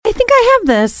I have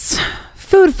this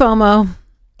food FOMO.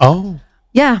 Oh.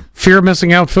 Yeah. Fear of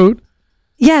missing out food?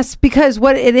 Yes, because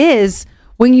what it is,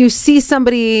 when you see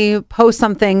somebody post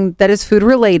something that is food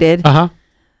related,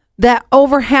 that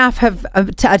over half have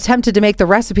attempted to make the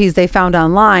recipes they found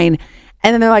online,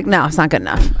 and then they're like, no, it's not good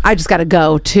enough. I just got to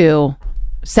go to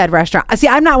said restaurant. See,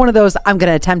 I'm not one of those, I'm going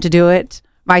to attempt to do it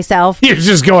myself. You're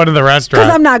just going to the restaurant.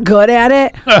 Because I'm not good at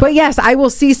it. But yes, I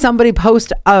will see somebody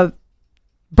post a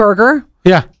burger.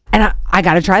 Yeah. And I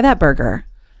got to try that burger.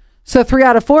 So 3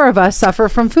 out of 4 of us suffer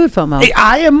from food FOMO.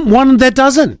 I am one that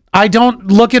doesn't. I don't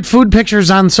look at food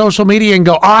pictures on social media and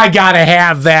go, I got to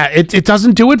have that. It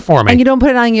doesn't do it for me. And you don't put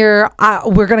it on your,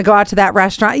 we're going to go out to that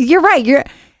restaurant. You're right. You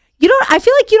don't. I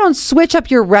feel like you don't switch up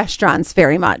your restaurants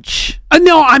very much.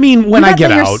 No, I mean, when I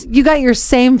get out. You got your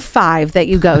same 5 that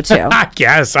you go to. I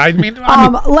guess. I mean,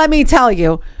 let me tell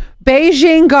you.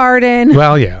 Beijing Garden.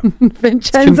 Well, yeah.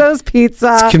 Vincenzo's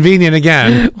Pizza. It's convenient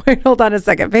again. Wait, hold on a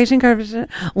second. Beijing Garden.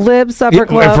 Lib Supper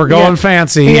Club. If we're going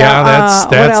fancy,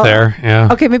 that's there. Yeah.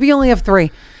 Okay, maybe you only have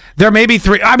 3. There may be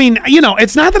 3. I mean,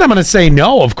 it's not that I'm going to say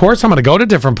no. Of course, I'm going to go to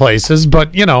different places, but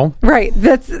Right.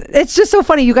 It's just so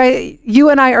funny. You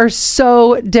and I are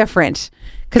so different.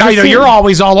 I know you're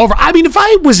always all over. I mean, if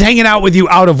I was hanging out with you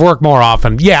out of work more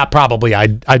often, yeah, probably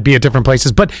I'd be at different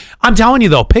places. But I'm telling you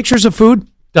though, pictures of food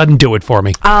doesn't do it for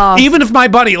me. Even if my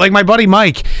buddy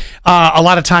Mike, a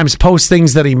lot of times posts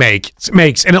things that he makes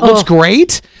and it looks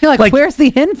great. You're like, where's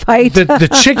the invite? the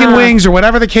chicken wings or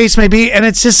whatever the case may be, and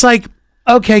it's just like,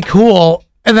 okay, cool.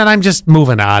 And then I'm just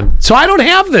moving on. So I don't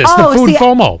have this, the food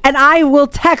FOMO. And I will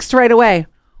text right away.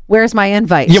 Where's my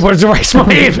invite? Yeah, where's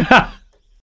my invite?